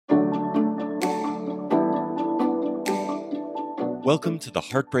Welcome to the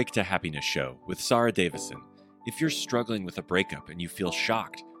Heartbreak to Happiness Show with Sarah Davison. If you're struggling with a breakup and you feel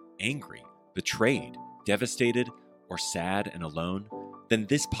shocked, angry, betrayed, devastated, or sad and alone, then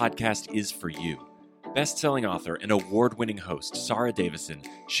this podcast is for you. Best-selling author and award-winning host Sarah Davison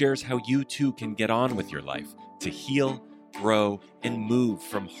shares how you too can get on with your life to heal, grow, and move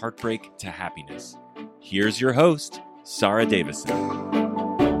from heartbreak to happiness. Here's your host, Sarah Davison.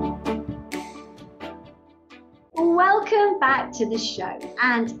 Welcome back to the show,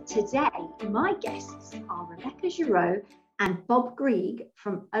 and today my guests are Rebecca Giroux and Bob Greig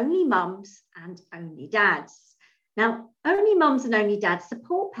from Only Mums and Only Dads. Now, Only Mums and Only Dads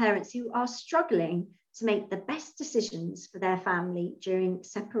support parents who are struggling to make the best decisions for their family during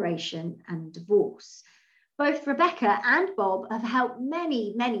separation and divorce. Both Rebecca and Bob have helped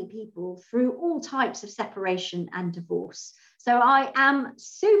many people through all types of separation and divorce. So I am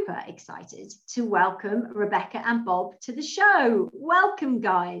super excited to welcome Rebecca and Bob to the show. Welcome,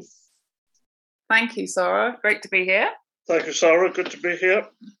 guys. Thank you, Sarah. Great to be here. Thank you, Sarah. Good to be here.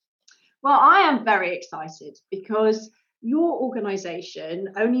 Well, I am very excited because your organisation,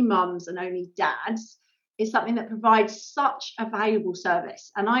 Only Mums and Only Dads, is something that provides such a valuable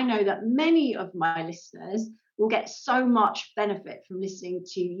service. And I know that many of my listeners will get so much benefit from listening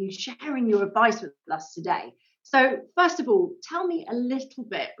to you sharing your advice with us today. So first of all, tell me a little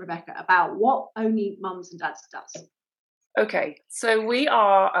bit, Rebecca, about what Only Mums and Dads does. Okay, so we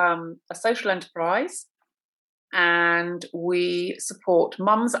are a social enterprise and we support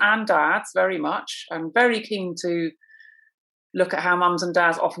mums and dads very much. I'm very keen to look at how mums and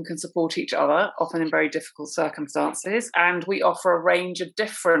dads often can support each other, often in very difficult circumstances. And we offer a range of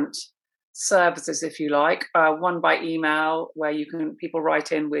different services, if you like. One by email, where people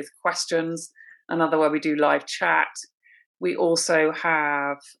write in with questions. Another where we do live chat. We also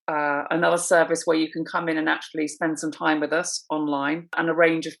have another service where you can come in and actually spend some time with us online, and a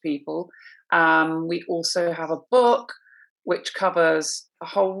range of people. We also have a book which covers a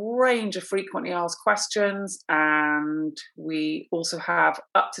whole range of frequently asked questions, and we also have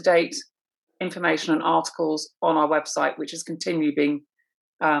up-to-date information and articles on our website, which is continually being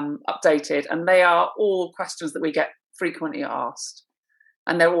updated, and they are all questions that we get frequently asked,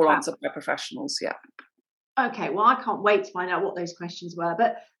 and they're all answered by professionals. Yeah. Okay, well, I can't wait to find out what those questions were.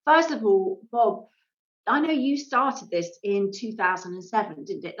 But first of all, Bob, I know you started this in 2007,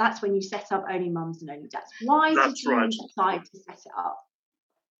 didn't it? That's when you set up Only Mums and Only Dads. Why did you decide to set it up?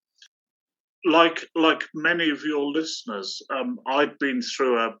 Like many of your listeners, I'd been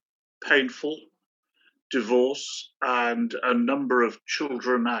through a painful divorce and a number of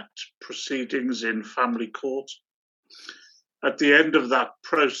Children Act proceedings in family court. At the end of that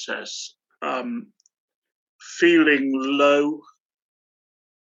process, feeling low,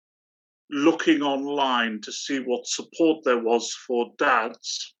 looking online to see what support there was for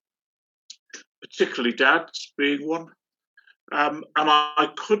dads, particularly dads being one, and I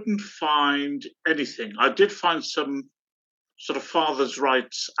couldn't find anything. I did find some sort of fathers'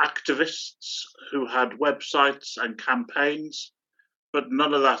 rights activists who had websites and campaigns, but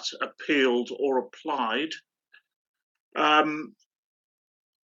none of that appealed or applied.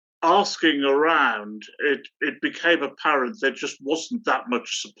 Asking around, it became apparent there just wasn't that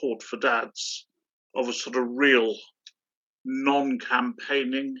much support for dads of a sort of real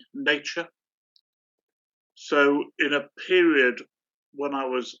non-campaigning nature. So in a period when I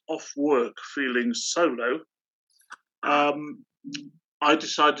was off work feeling solo, I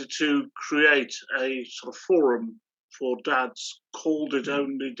decided to create a sort of forum for dads, called it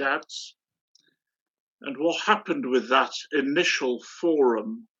Only Dads. And what happened with that initial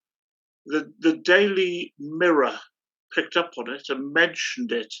forum, the Daily Mirror picked up on it and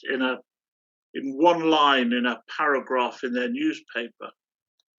mentioned it in one line in a paragraph in their newspaper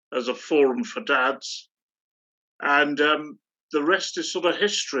as a forum for dads. And the rest is sort of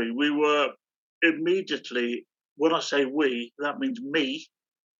history. We were immediately, when I say we, that means me,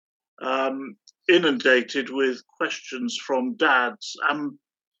 inundated with questions from dads and,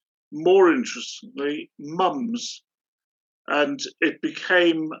 more interestingly, mums. And it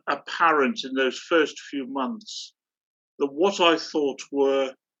became apparent in those first few months that what I thought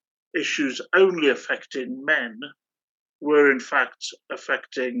were issues only affecting men were in fact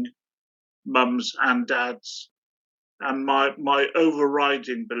affecting mums and dads. And my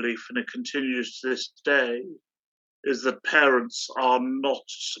overriding belief, and it continues to this day, is that parents are not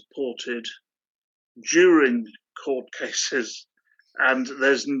supported during court cases, and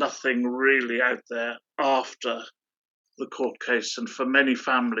there's nothing really out there after the court case. And for many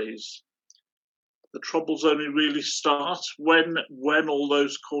families, the troubles only really start when all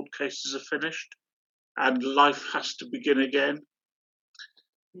those court cases are finished and life has to begin again.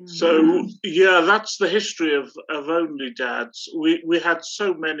 So, yeah, that's the history of Only Dads. We had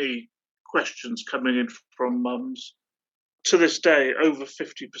so many questions coming in from mums. To this day, over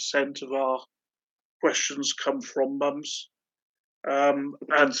 50% of our questions come from mums.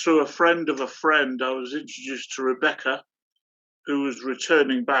 And through a friend of a friend, I was introduced to Rebecca, who was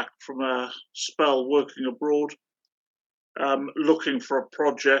returning back from a spell working abroad, looking for a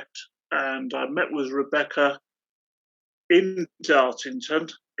project. And I met with Rebecca in Dartington,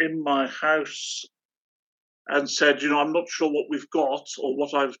 in my house, and said, I'm not sure what we've got or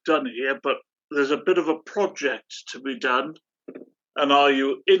what I've done here, but there's a bit of a project to be done. And are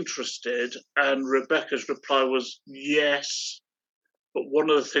you interested? And Rebecca's reply was yes. But one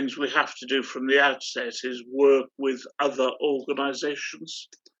of the things we have to do from the outset is work with other organisations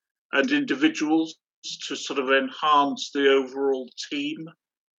and individuals to sort of enhance the overall team.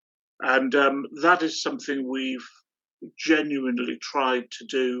 And that is something we've genuinely tried to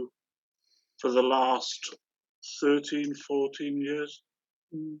do for the last 13, 14 years.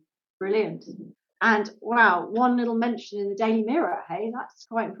 Brilliant. And wow, one little mention in the Daily Mirror, hey, that's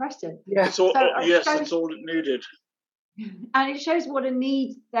quite impressive. Yeah. That's all it needed. And it shows what a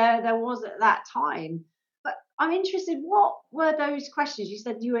need there was at that time. But I'm interested, what were those questions? You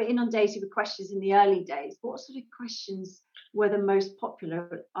said you were inundated with questions in the early days. What sort of questions were the most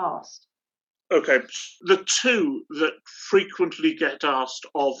popular asked? Okay, the two that frequently get asked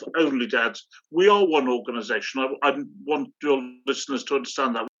of Only Dads, we are one organisation. I want your listeners to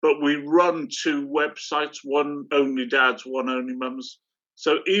understand that. But we run two websites, one Only Dads, one Only Mums.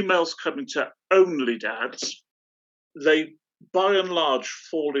 So emails coming to Only Dads, they by and large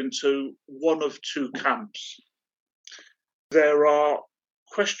fall into one of two camps. There are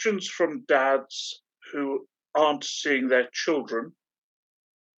questions from dads who aren't seeing their children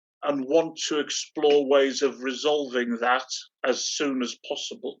and want to explore ways of resolving that as soon as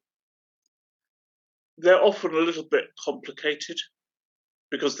possible. They're often a little bit complicated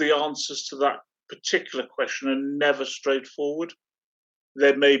because the answers to that particular question are never straightforward.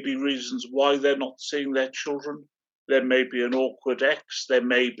 There may be reasons why they're not seeing their children. There may be an awkward ex. There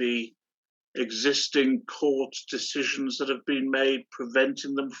may be existing court decisions that have been made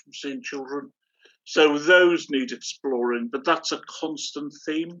preventing them from seeing children. So those need exploring, but that's a constant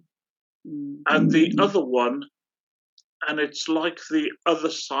theme. And the other one, and it's like the other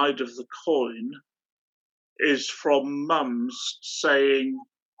side of the coin, is from mums saying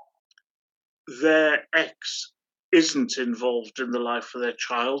their ex isn't involved in the life of their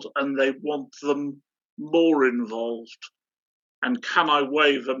child and they want them more involved. And can I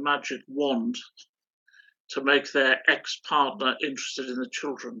wave a magic wand to make their ex-partner interested in the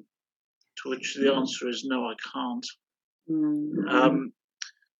children? To which the answer is no, I can't.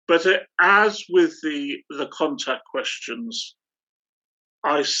 But as with the contact questions,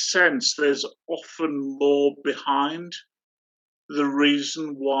 I sense there's often more behind the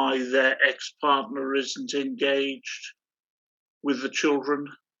reason why their ex-partner isn't engaged with the children.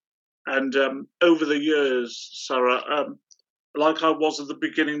 And over the years, Sarah, like I was at the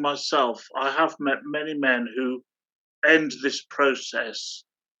beginning myself, I have met many men who end this process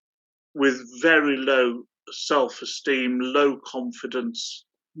with very low self-esteem, low confidence.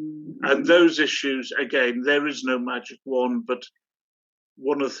 And those issues, again, there is no magic wand, but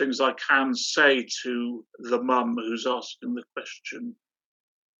one of the things I can say to the mum who's asking the question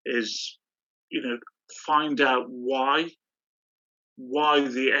is, find out why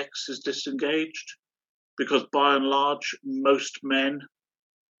the ex is disengaged. Because by and large, most men,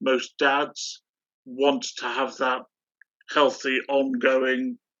 most dads want to have that healthy,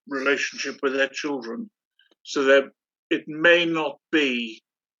 ongoing relationship with their children. So it may not be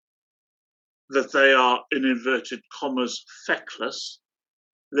that they are, in inverted commas, feckless.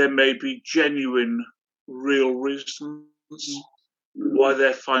 There may be genuine, real reasons why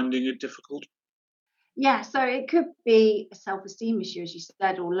they're finding it difficult. Yeah, so it could be a self-esteem issue, as you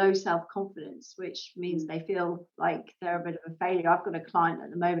said, or low self-confidence, which means they feel like they're a bit of a failure. I've got a client at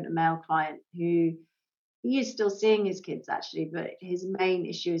the moment, a male client, who he is still seeing his kids, actually, but his main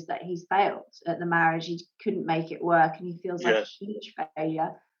issue is that he's failed at the marriage. He couldn't make it work, and he feels like a huge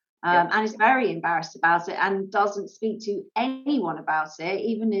failure. And is very embarrassed about it and doesn't speak to anyone about it,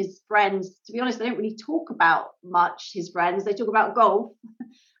 even his friends. To be honest, they don't really talk about much, his friends. They talk about golf.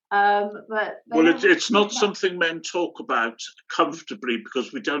 But it's not something men talk about comfortably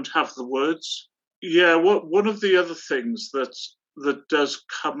because we don't have the words. Yeah, one of the other things that does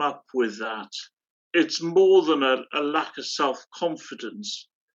come up with that, it's more than a lack of self-confidence.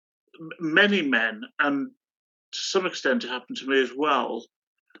 Many men, and to some extent it happened to me as well,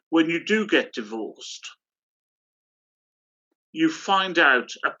 when you do get divorced, you find out,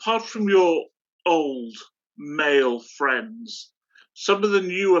 apart from your old male friends, some of the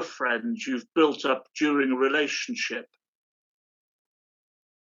newer friends you've built up during a relationship,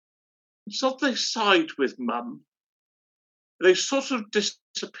 it's not they side with mum, they sort of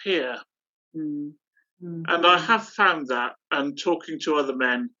disappear. And I have found that, and talking to other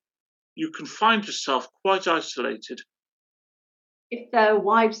men, you can find yourself quite isolated. If their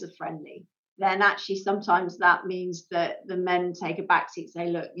wives are friendly, then actually sometimes that means that the men take a backseat, say,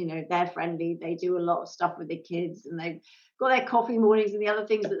 look, you know, they're friendly, they do a lot of stuff with the kids, and they've got their coffee mornings and the other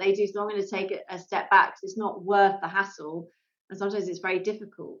things that they do, so I'm going to take a step back because it's not worth the hassle. And sometimes it's very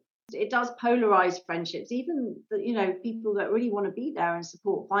difficult. It does polarize friendships. Even the, you know, people that really want to be there and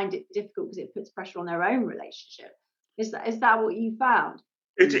support find it difficult because it puts pressure on their own relationship. Is that what you found?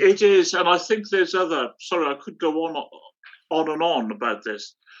 It is, and I think there's other. Sorry, I could go on and on about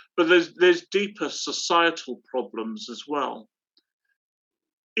this, but there's deeper societal problems as well.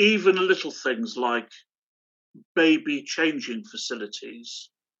 Even little things like baby changing facilities,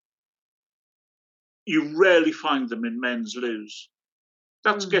 you rarely find them in men's loos.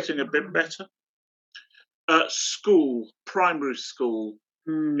 That's getting a bit better. School, primary school,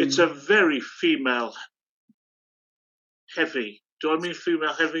 it's a very female heavy. Do I mean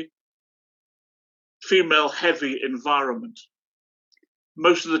female heavy? Female heavy environment.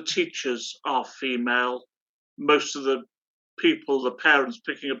 Most of the teachers are female. Most of the people, the parents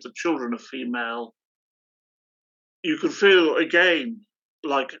picking up the children, are female. You can feel, again,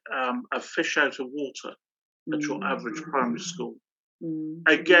 like a fish out of water at your average primary school.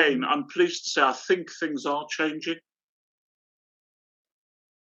 Again, I'm pleased to say I think things are changing.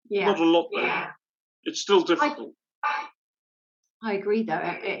 Yeah. Not a lot, though. Yeah. It's still difficult. I agree, though.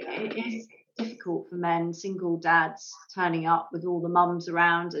 It is difficult for men, single dads, turning up with all the mums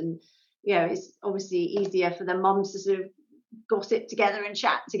around. And, you know, it's obviously easier for the mums to sort of gossip together and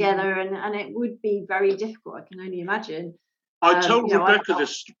chat together. And it would be very difficult, I can only imagine. I told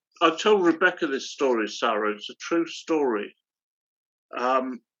Rebecca this story, Sarah. It's a true story.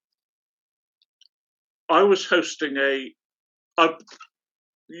 I was hosting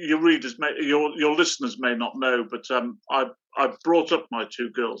your readers may, your listeners may not know, but I brought up my two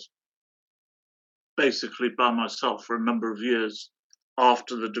girls basically by myself for a number of years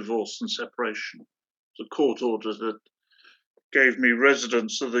after the divorce and separation. The court order that gave me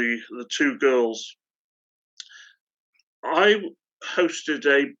residence of the two girls. I hosted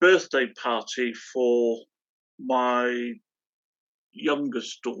a birthday party for my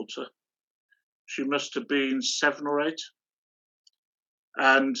youngest daughter. She must have been 7 or 8.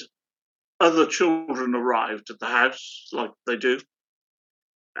 And other children arrived at the house, like they do.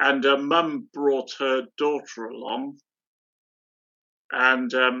 And her mum brought her daughter along.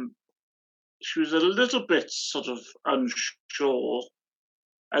 And she was a little bit sort of unsure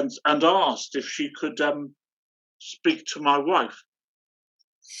and asked if she could speak to my wife.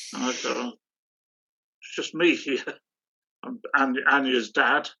 And I thought, oh, it's just me here. I'm Anya's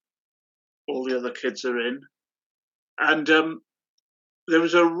dad. All the other kids are in. And there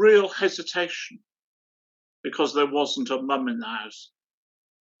was a real hesitation because there wasn't a mum in the house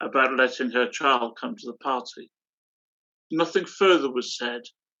about letting her child come to the party. Nothing further was said,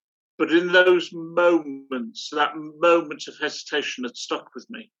 but in those moments, that moment of hesitation had stuck with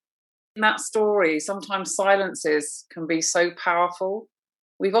me. In that story, sometimes silences can be so powerful.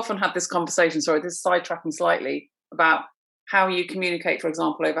 We've often had this conversation, sorry, this is sidetracking slightly, about how you communicate, for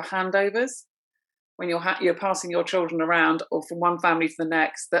example, over handovers. When you're passing your children around or from one family to the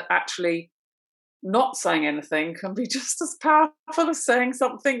next, that actually not saying anything can be just as powerful as saying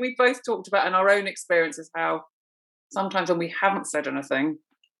something. We both talked about in our own experiences how sometimes when we haven't said anything,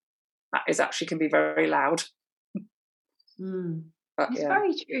 that is actually can be very loud. But, it's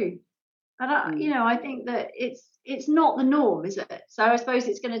very true. And I think that it's not the norm, is it? So I suppose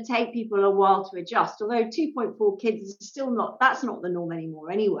it's going to take people a while to adjust. Although 2.4 kids is still that's not the norm anymore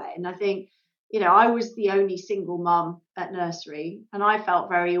anyway. And I think, I was the only single mum at nursery, and I felt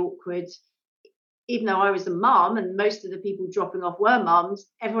very awkward, even though I was a mum and most of the people dropping off were mums.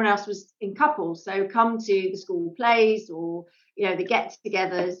 Everyone else was in couples. So come to the school plays or, the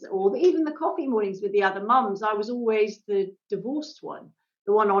get-togethers or even the coffee mornings with the other mums. I was always the divorced one,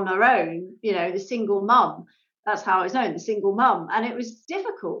 the one on her own, the single mum. That's how I was known, the single mum. And it was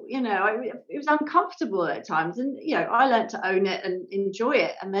difficult, it was uncomfortable at times. And, I learned to own it and enjoy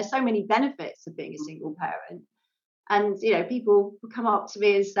it. And there's so many benefits of being a single parent. And, people would come up to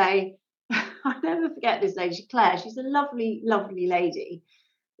me and say, I'll never forget this lady, Claire. She's a lovely, lovely lady.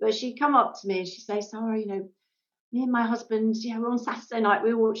 But she'd come up to me and she'd say, Sarah, me and my husband, we're on Saturday night,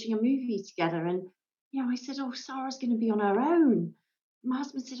 we were watching a movie together. And I said, oh, Sarah's going to be on her own. My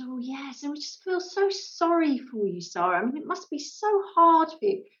husband said, oh, yes. And we just feel so sorry for you, Sarah. I mean, it must be so hard for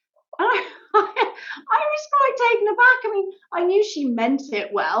you. And I was quite taken aback. I mean, I knew she meant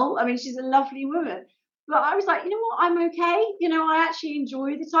it well. I mean, she's a lovely woman. But I was like, you know what, I'm okay. I actually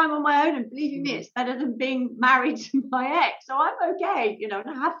enjoy the time on my own. And believe me, it's better than being married to my ex. So I'm okay, and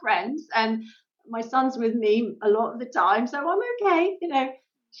I have friends. And my son's with me a lot of the time. So I'm okay,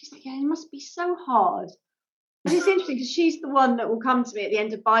 She's like, yeah, it must be so hard. And it's interesting because she's the one that will come to me at the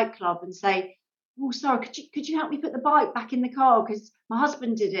end of bike club and say, oh, sorry, could you help me put the bike back in the car? Because my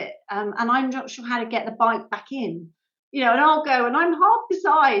husband did it. And I'm not sure how to get the bike back in. And I'll go, and I'm half the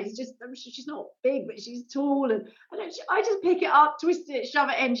size. She's not big, but she's tall, and I just pick it up, twist it, shove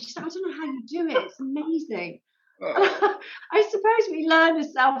it in. She's like, I don't know how you do it. It's amazing. Oh. I suppose we learn a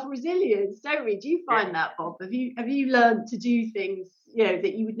self-resilience, don't we? Do you find that, Bob? Have you learned to do things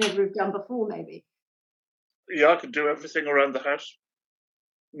that you would never have done before, maybe? Yeah, I can do everything around the house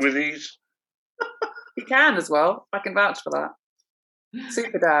with ease. You can as well. I can vouch for that.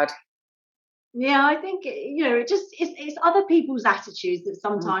 Super dad. Yeah, I think it's other people's attitudes that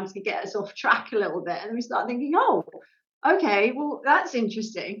sometimes can get us off track a little bit, and we start thinking, oh, okay, well, that's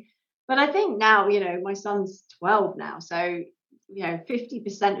interesting. But I think now, my son's 12 now, so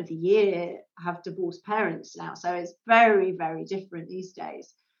 50% of the year have divorced parents now, so it's very, very different these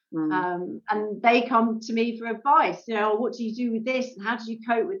days. And they come to me for advice. What do you do with this, and how do you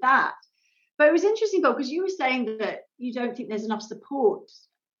cope with that? But it was interesting, Bob, because you were saying that you don't think there's enough support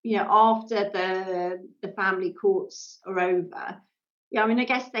after the family courts are over. I mean, I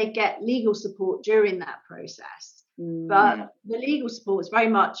guess they get legal support during that process, but the legal support is very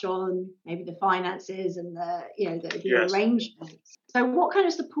much on maybe the finances and the arrangements. So what kind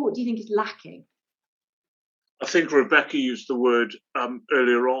of support do you think is lacking? I think Rebecca used the word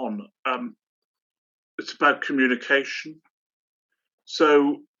earlier on. It's about communication.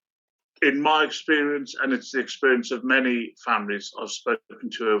 So in my experience, and it's the experience of many families I've spoken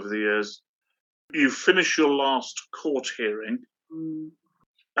to over the years, you finish your last court hearing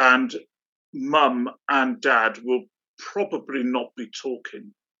and mum and dad will probably not be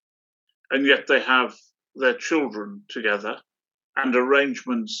talking. And yet they have their children together, and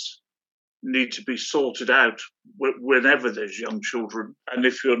arrangements need to be sorted out whenever there's young children. And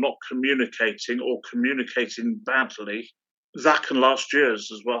if you're not communicating or communicating badly, that can last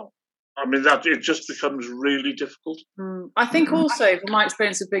years as well. I mean, that it just becomes really difficult. I think also, from my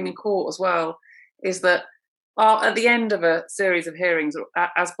experience of being in court as well, is that at the end of a series of hearings,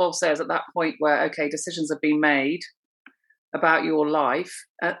 as Bob says, at that point where, okay, decisions have been made about your life,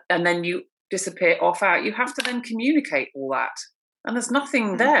 and then you disappear off out, you have to then communicate all that. And there's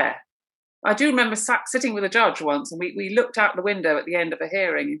nothing there. I do remember sitting with a judge once, and we looked out the window at the end of a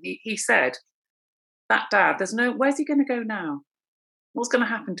hearing, and he said, that dad, where's he going to go now? What's going to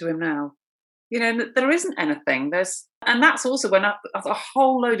happen to him now? There isn't anything. And that's also when a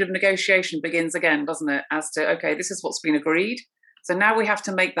whole load of negotiation begins again, doesn't it? As to, okay, this is what's been agreed. So now we have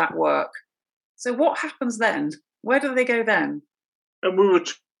to make that work. So what happens then? Where do they go then? And we were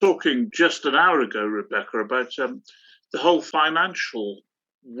talking just an hour ago, Rebecca, about the whole financial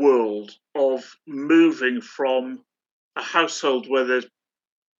world of moving from a household where there's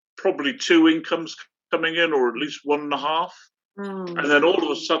probably two incomes coming in, or at least 1.5. And then all of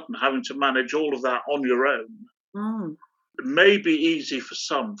a sudden having to manage all of that on your own. It may be easy for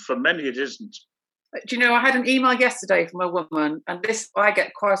some, for many it isn't. Do you know, I had an email yesterday from a woman, and I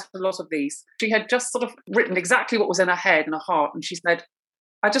get quite a lot of these. She had just sort of written exactly what was in her head and her heart, and she said,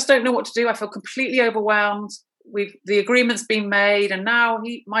 I just don't know what to do. I feel completely overwhelmed. The agreement's been made, and now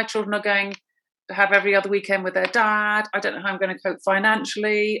my children are going to have every other weekend with their dad. I don't know how I'm going to cope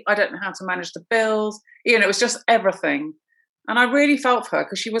financially. I don't know how to manage the bills. It was just everything. And I really felt for her,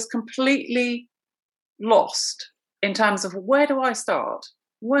 because she was completely lost in terms of, where do I start?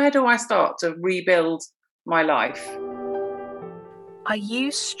 Where do I start to rebuild my life? Are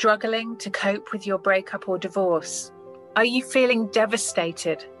you struggling to cope with your breakup or divorce? Are you feeling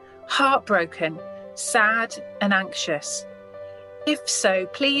devastated, heartbroken, sad and anxious? If so,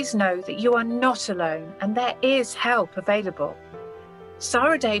 please know that you are not alone and there is help available.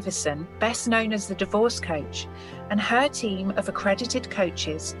 Sarah Davison, best known as the Divorce Coach, and her team of accredited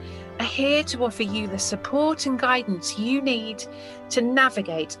coaches are here to offer you the support and guidance you need to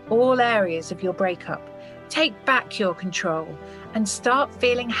navigate all areas of your breakup, take back your control, and start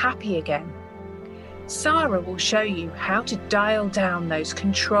feeling happy again. Sarah will show you how to dial down those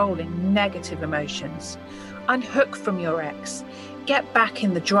controlling negative emotions, unhook from your ex, get back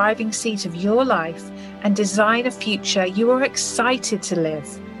in the driving seat of your life, and design a future you are excited to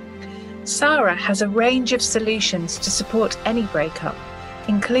live. Sarah has a range of solutions to support any breakup,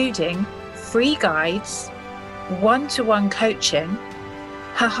 including free guides, one-to-one coaching,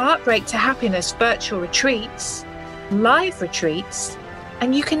 her Heartbreak to Happiness virtual retreats, live retreats,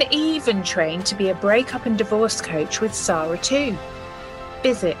 and you can even train to be a breakup and divorce coach with Sarah too.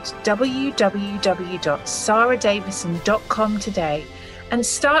 Visit www.sarahdavison.com today and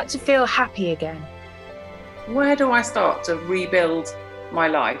start to feel happy again. Where do I start to rebuild my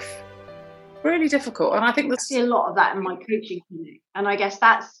life? Really difficult. And I think I see a lot of that in my coaching community. And I guess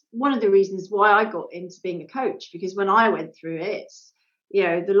that's one of the reasons why I got into being a coach, because when I went through it,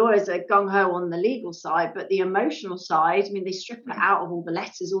 the lawyers are gung-ho on the legal side, but the emotional side, they strip it out of all the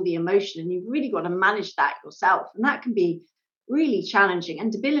letters, all the emotion, and you've really got to manage that yourself. And that can be really challenging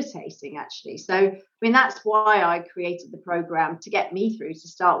and debilitating, actually. So, that's why I created the program, to get me through, to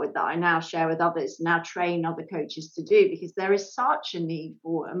start with, that I now share with others, now train other coaches to do, because there is such a need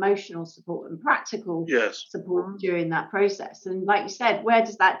for emotional support and practical support during that process. And like you said, where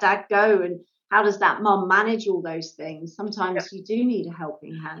does that dad go, and how does that mum manage all those things? Sometimes you do need a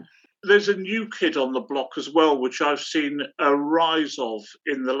helping hand. There's a new kid on the block as well, which I've seen a rise of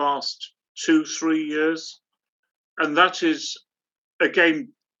in the last 2-3 years. And that is,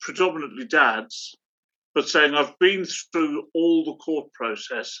 again, predominantly dads, but saying, I've been through all the court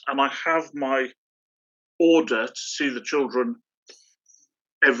process and I have my order to see the children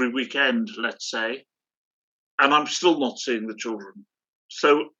every weekend, let's say, and I'm still not seeing the children.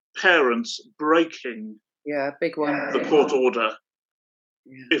 So parents breaking big one. the court order,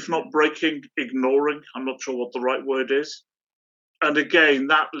 if not breaking, ignoring. I'm not sure what the right word is. And again,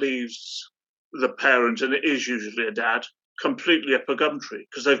 that leaves the parent, and it is usually a dad, completely up a gum tree,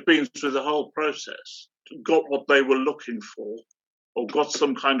 because they've been through the whole process, got what they were looking for, or got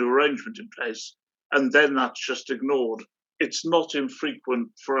some kind of arrangement in place, and then that's just ignored. It's not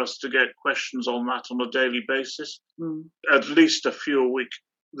infrequent for us to get questions on that on a daily basis, at least a few a week.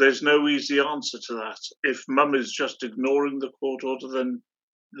 There's no easy answer to that. If mum is just ignoring the court order, then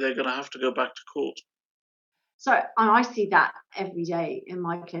they're going to have to go back to court. So I see that every day in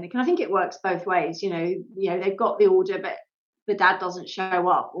my clinic, and I think it works both ways. They've got the order, but the dad doesn't show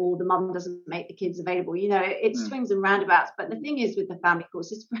up, or the mum doesn't make the kids available. It swings and roundabouts. But the thing is, with the family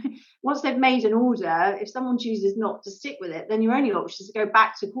courts, is once they've made an order, if someone chooses not to stick with it, then your only option is to go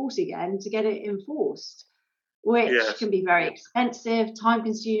back to court again to get it enforced, which can be very expensive, time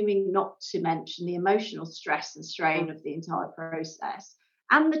consuming, not to mention the emotional stress and strain of the entire process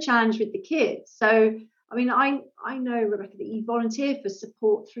and the challenge with the kids. So I know, Rebecca, that you volunteer for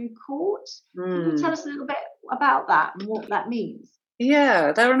support through court. Can you tell us a little bit about that and what that means?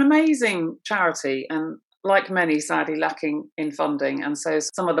 Yeah, they're an amazing charity, and like many, sadly, lacking in funding. And so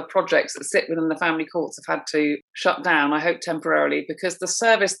some of the projects that sit within the family courts have had to shut down, I hope temporarily, because the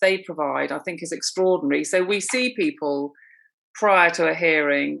service they provide, I think, is extraordinary. So we see people prior to a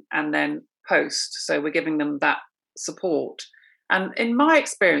hearing and then post. So we're giving them that support. And in my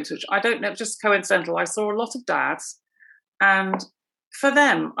experience, which I don't know, just coincidental, I saw a lot of dads. And for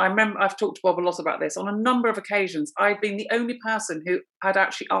them, I remember I've talked to Bob a lot about this. On a number of occasions, I've been the only person who had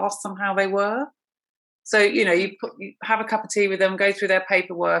actually asked them how they were. So, you have a cup of tea with them, go through their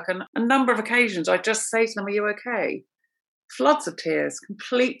paperwork. And a number of occasions, I just say to them, are you okay? Floods of tears,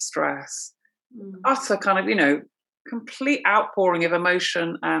 complete stress, utter kind of, complete outpouring of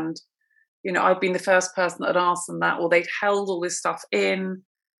emotion. And I've been the first person that had asked them that, or they'd held all this stuff in.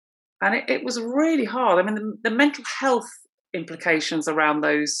 And it was really hard. The mental health implications around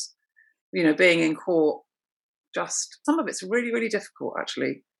those, being in court, just some of it's really, really difficult,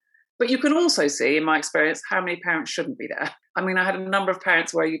 actually. But you can also see, in my experience, how many parents shouldn't be there. I had a number of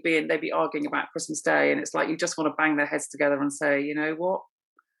parents where they'd be arguing about Christmas Day, and it's like you just want to bang their heads together and say, you know what?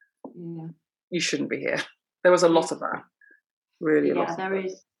 Yeah. You shouldn't be here. There was a lot of that. Really a lot. Yeah, there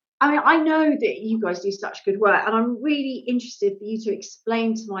is. I know that you guys do such good work, and I'm really interested for you to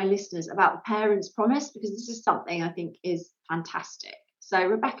explain to my listeners about the Parents' Promise, because this is something I think is fantastic. So,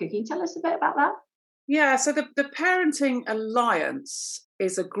 Rebecca, can you tell us a bit about that? Yeah, so the Parenting Alliance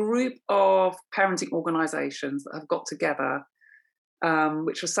is a group of parenting organisations that have got together,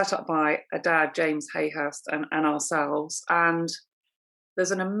 which was set up by a dad, James Hayhurst, and ourselves. And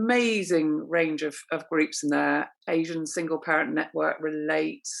there's an amazing range of groups in there. Asian Single Parent Network,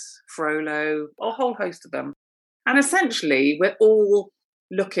 Relate, Frollo, a whole host of them. And essentially, we're all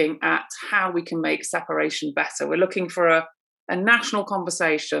looking at how we can make separation better. We're looking for a national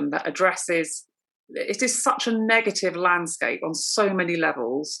conversation that addresses, it is such a negative landscape on so many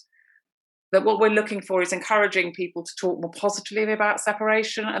levels, that what we're looking for is encouraging people to talk more positively about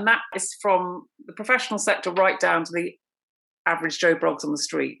separation. And that is from the professional sector right down to the average Joe Broggs on the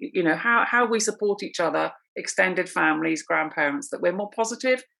street. You know, how we support each other, extended families, grandparents, that we're more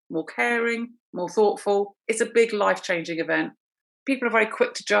positive, more caring, more thoughtful. It's a big life-changing event. People are very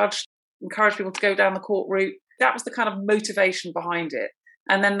quick to judge, encourage people to go down the court route. That was the kind of motivation behind it.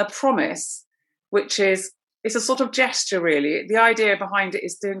 And then the promise, which is, it's a sort of gesture, really. The idea behind it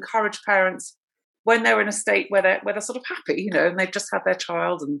is to encourage parents when they're in a state where they're sort of happy, you know, and they've just had their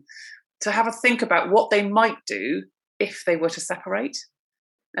child, and to have a think about what they might do if they were to separate.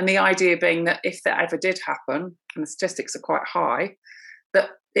 And the idea being that if that ever did happen, and the statistics are quite high, that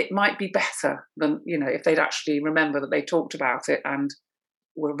it might be better than, you know, if they'd actually remember that they talked about it and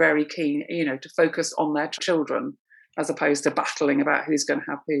were very keen, you know, to focus on their children as opposed to battling about who's going to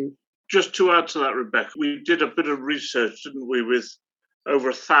have who. Just to add to that, Rebecca, we did a bit of research, didn't we, with over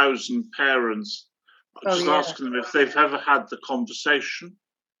 1,000 parents, asking them if they've ever had the conversation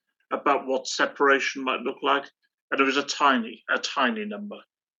about what separation might look like. And it was a tiny number.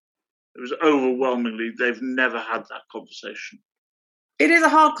 It was overwhelmingly, they've never had that conversation. It is a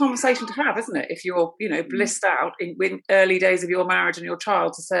hard conversation to have, isn't it? If you're, you know, blissed out in early days of your marriage and your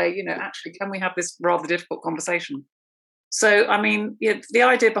child, to say, you know, actually, can we have this rather difficult conversation? So, I mean, the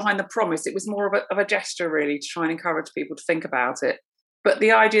idea behind the promise, it was more of a gesture, really, to try and encourage people to think about it. But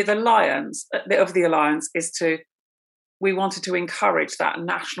the idea of the alliance is we wanted to encourage that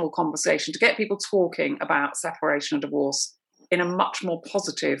national conversation, to get people talking about separation and divorce in a much more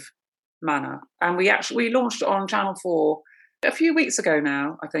positive manner. And we launched it on Channel 4 a few weeks ago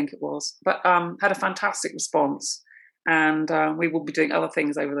now, I think it was, but had a fantastic response. And we will be doing other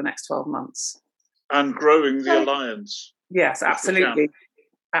things over the next 12 months. And growing the alliance. Yes, absolutely.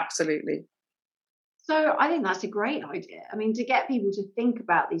 Absolutely. So I think that's a great idea. I mean, to get people to think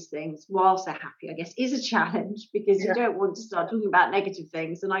about these things whilst they're happy, I guess, is a challenge, because you don't want to start talking about negative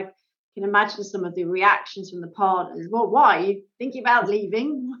things. And I can imagine some of the reactions from the partners. Well, why? Are you thinking about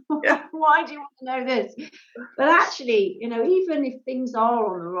leaving? Why do you want to know this? But actually, you know, even if things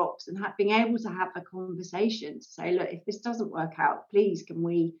are on the rocks, and being able to have a conversation to say, look, if this doesn't work out, please, can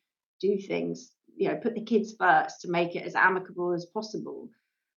we do things, you know, put the kids first to make it as amicable as possible.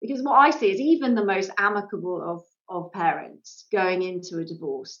 Because what I see is even the most amicable of parents going into a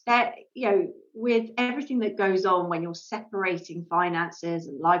divorce, that, you know, with everything that goes on when you're separating finances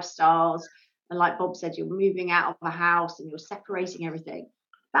and lifestyles, and like Bob said, you're moving out of a house and you're separating everything,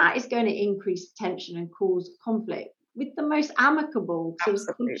 that is going to increase tension and cause conflict with the most amicable sort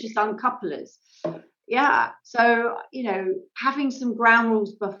of conscious uncouplers. Yeah. So, you know, having some ground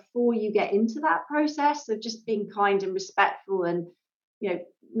rules before you get into that process of just being kind and respectful, and, you know,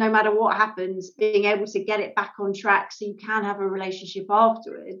 no matter what happens, being able to get it back on track so you can have a relationship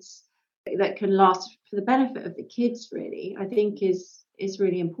afterwards that can last for the benefit of the kids, really, I think is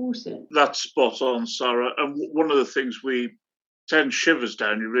really important. That's spot on, Sarah. And one of the things we send shivers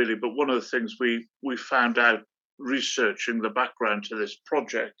down you, really, but one of the things we found out researching the background to this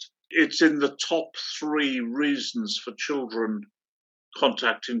project, it's in the top 3 reasons for children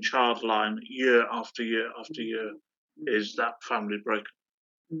contacting Childline year after year after year is that family breakup.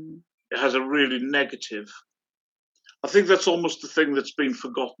 It has a really negative. I think that's almost the thing that's been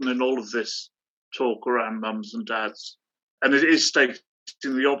forgotten in all of this talk around mums and dads. And it is stating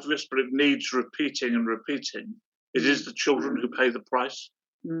the obvious, but it needs repeating and repeating. It is the children who pay the price.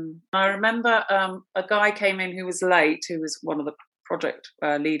 I remember a guy came in who was late, who was one of the project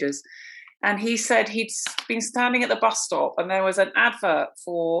leaders, and he said he'd been standing at the bus stop and there was an advert,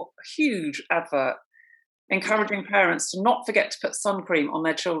 a huge advert, encouraging parents to not forget to put sun cream on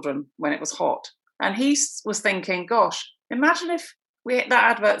their children when it was hot. And he was thinking, gosh, imagine if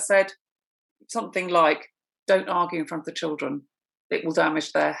that advert said something like, don't argue in front of the children. It will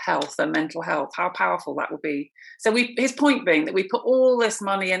damage their health, their mental health. How powerful that would be. So his point being that we put all this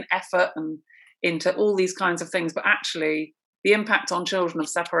money and effort into all these kinds of things, but actually the impact on children of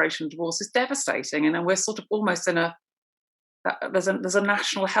separation and divorce is devastating. And then we're sort of almost in there's a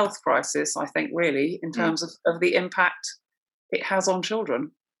national health crisis, I think, really, in terms of the impact it has on children.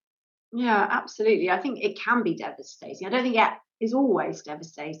 Yeah, absolutely. I think it can be devastating. I don't think it is always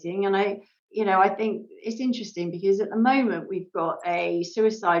devastating. And I think it's interesting because at the moment we've got a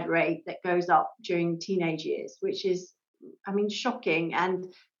suicide rate that goes up during teenage years, which is, I mean, shocking and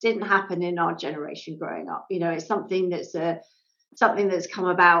didn't happen in our generation growing up. You know, it's something that's come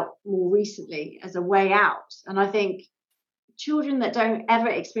about more recently as a way out. And I think children that don't ever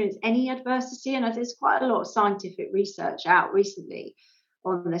experience any adversity, and there's quite a lot of scientific research out recently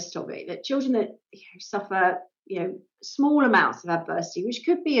on this topic, that children that suffer small amounts of adversity, which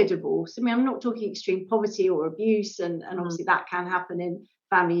could be a divorce. I mean, I'm not talking extreme poverty or abuse, and obviously that can happen in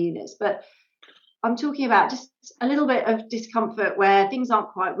family units, but I'm talking about just a little bit of discomfort where things aren't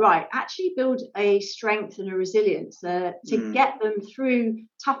quite right, actually build a strength and a resilience to get them through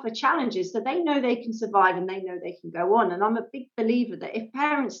tougher challenges so they know they can survive and they know they can go on. And I'm a big believer that if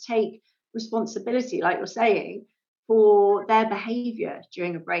parents take responsibility, like you're saying, for their behaviour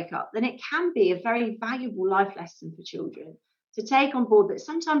during a breakup, then it can be a very valuable life lesson for children to take on board, that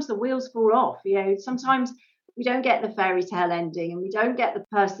sometimes the wheels fall off. Sometimes we don't get the fairy tale ending and we don't get the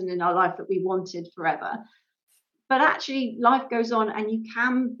person in our life that we wanted forever. But actually, life goes on and you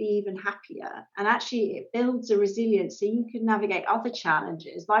can be even happier. And actually, it builds a resilience so you can navigate other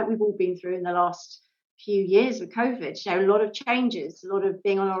challenges like we've all been through in the last few years with COVID. A lot of changes, a lot of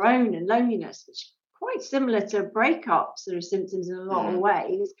being on our own and loneliness, which is quite similar to breakup sort of symptoms in a lot of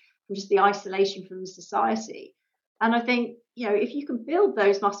ways, from just the isolation from society. And I think, if you can build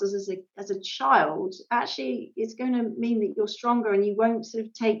those muscles as a child, actually, it's going to mean that you're stronger and you won't sort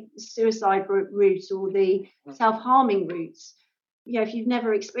of take the suicide route or the self-harming routes. If you've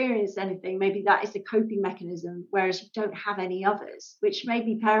never experienced anything, maybe that is the coping mechanism, whereas you don't have any others, which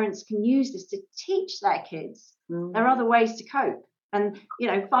maybe parents can use this to teach their kids. There are other ways to cope. And,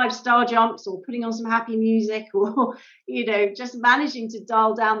 5-star jumps or putting on some happy music or, just managing to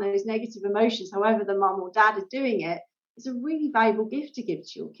dial down those negative emotions, however the mum or dad are doing it, is a really valuable gift to give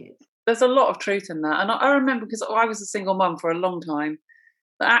to your kids. There's a lot of truth in that. And I remember, because I was a single mum for a long time,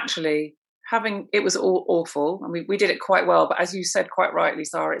 that actually it was all awful. I mean, we did it quite well. But as you said quite rightly,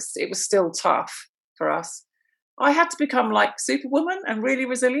 Sarah, it was still tough for us. I had to become like Superwoman and really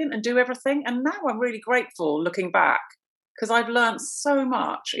resilient and do everything. And now I'm really grateful looking back, because I've learned so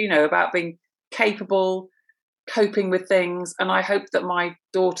much, about being capable, coping with things. And I hope that my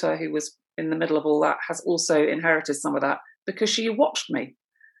daughter, who was in the middle of all that, has also inherited some of that, because she watched me.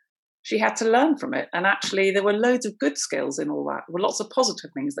 She had to learn from it. And actually, there were loads of good skills in all that. There were lots of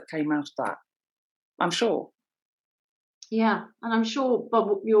positive things that came out of that, I'm sure. Yeah. And I'm sure,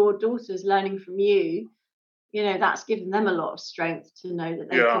 Bob, your daughter's learning from you. That's given them a lot of strength to know that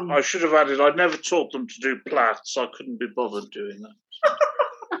they can... Yeah, I should have added, I never taught them to do plaits. I couldn't be bothered doing that.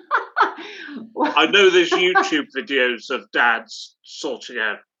 I know there's YouTube videos of dads sorting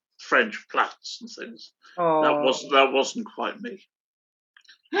out French plaits and things. Oh. That wasn't quite me.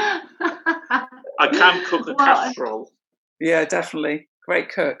 I can cook a casserole. Yeah, definitely. Great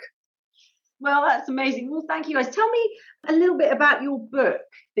cook. Well, that's amazing. Well, thank you guys. Tell me a little bit about your book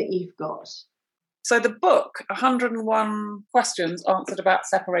that you've got. So the book, 101 Questions Answered About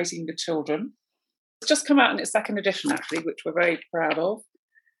Separating the Children, it's just come out in its second edition, actually, which we're very proud of.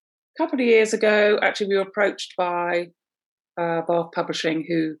 A couple of years ago, actually, we were approached by Bath Publishing,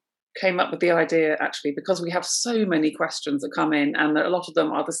 who came up with the idea, actually, because we have so many questions that come in, and a lot of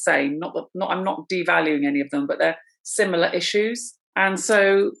them are the same. I'm not devaluing any of them, but they're similar issues. And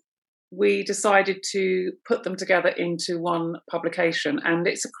so we decided to put them together into one publication. And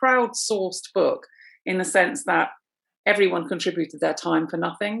it's a crowdsourced book in the sense that everyone contributed their time for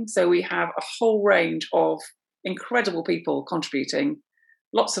nothing. So we have a whole range of incredible people contributing,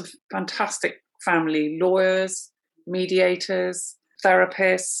 lots of fantastic family lawyers, mediators,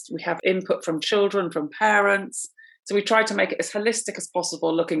 therapists. We have input from children, from parents. So we tried to make it as holistic as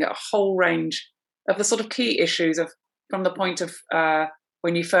possible, looking at a whole range of the sort of key issues from the point of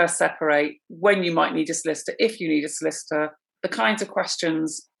when you first separate, when you might need a solicitor, if you need a solicitor, the kinds of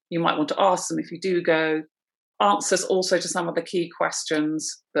questions you might want to ask them if you do go, answers also to some of the key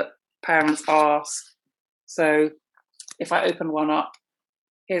questions that parents ask. So if I open one up,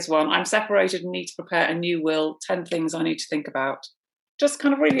 here's one. I'm separated and need to prepare a new will, 10 things I need to think about. Just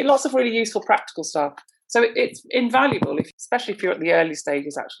kind of really, lots of really useful practical stuff. So it's invaluable, especially if you're at the early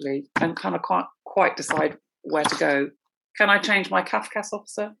stages, actually, and kind of can't quite decide where to go. Can I change my Kafkas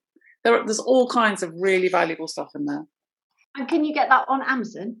officer? There's all kinds of really valuable stuff in there. And can you get that on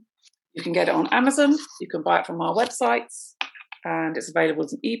Amazon? You can get it on Amazon. You can buy it from our websites, and it's available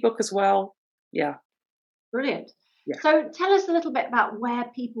as an ebook as well. Yeah. Brilliant. Yeah. So tell us a little bit about where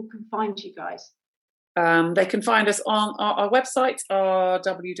people can find you guys. They can find us on our websites are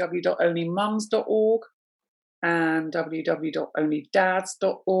www.onlymums.org and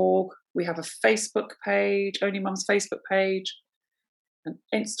www.onlydads.org. We have a Facebook page, Only Mums Facebook page, an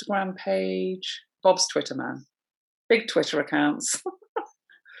Instagram page, Bob's Twitter man, big Twitter accounts.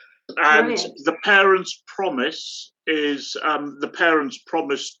 And Brilliant. the Parents' Promise is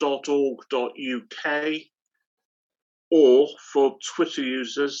theparentspromise.org.uk, or for Twitter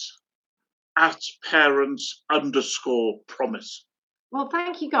users, @parents_promise. Well,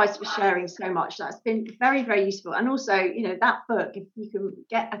 thank you guys for sharing so much. That's been very, very useful. And also, that book, if you can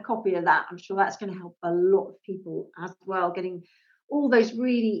get a copy of that, I'm sure that's going to help a lot of people as well, getting all those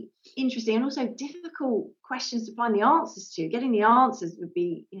really interesting and also difficult questions to find the answers to. Getting the answers would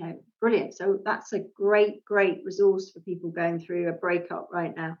be, brilliant. So that's a great resource for people going through a breakup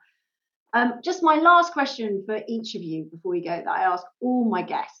right now. Just my last question for each of you before we go, that I ask all my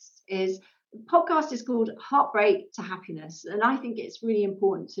guests, is the podcast is called Heartbreak to Happiness. And I think it's really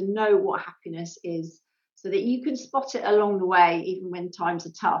important to know what happiness is so that you can spot it along the way, even when times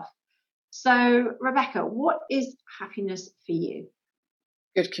are tough. So, Rebecca, what is happiness for you?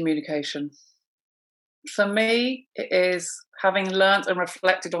 Good communication. For me, it is having learnt and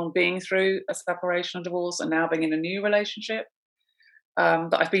reflected on being through a separation and divorce and now being in a new relationship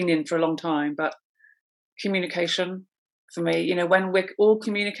that I've been in for a long time. But communication for me, when we're all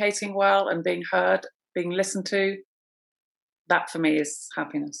communicating well and being heard, being listened to, that for me is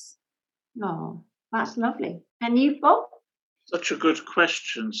happiness. Oh, that's lovely. And you, Bob? Such a good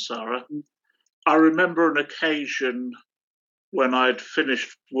question, Sarah. I remember an occasion when I'd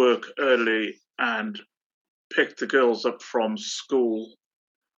finished work early and picked the girls up from school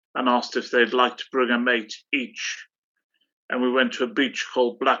and asked if they'd like to bring a mate each. And we went to a beach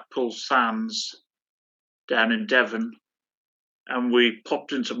called Blackpool Sands down in Devon. And we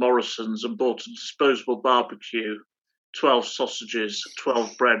popped into Morrison's and bought a disposable barbecue, 12 sausages,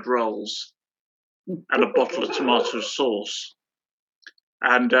 12 bread rolls, and a bottle of tomato sauce.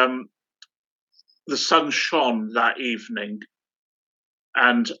 And the sun shone that evening,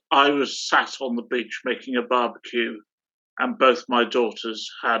 and I was sat on the beach making a barbecue, and both my daughters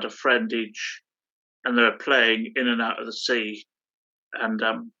had a friend each, and they were playing in and out of the sea, and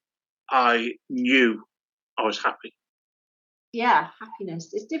I knew I was happy. Yeah,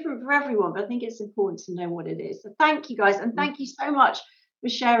 happiness. It's different for everyone, but I think it's important to know what it is. So thank you, guys, and thank you so much for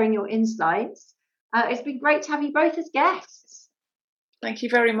sharing your insights. It's been great to have you both as guests. Thank you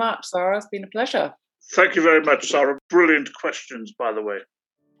very much, Sarah. It's been a pleasure. Thank you very much, Sarah. Brilliant questions, by the way.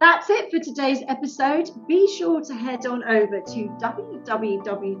 That's it for today's episode. Be sure to head on over to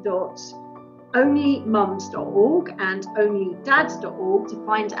www.onlymums.org and onlydads.org to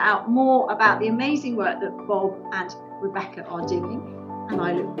find out more about the amazing work that Bob and Rebecca are doing. And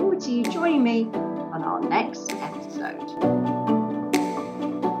I look forward to you joining me on our next episode.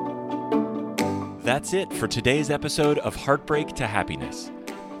 That's it for today's episode of Heartbreak to Happiness.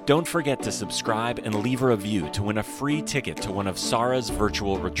 Don't forget to subscribe and leave a review to win a free ticket to one of Sarah's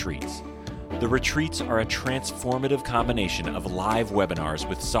virtual retreats. The retreats are a transformative combination of live webinars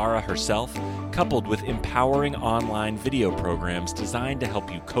with Sarah herself, coupled with empowering online video programs designed to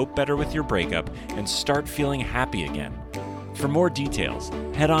help you cope better with your breakup and start feeling happy again. For more details,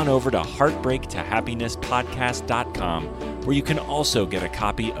 head on over to heartbreakttohappinesspodcast.com, where you can also get a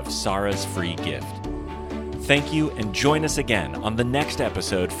copy of Sarah's free gift. Thank you, and join us again on the next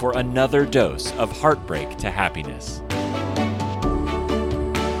episode for another dose of Heartbreak to Happiness.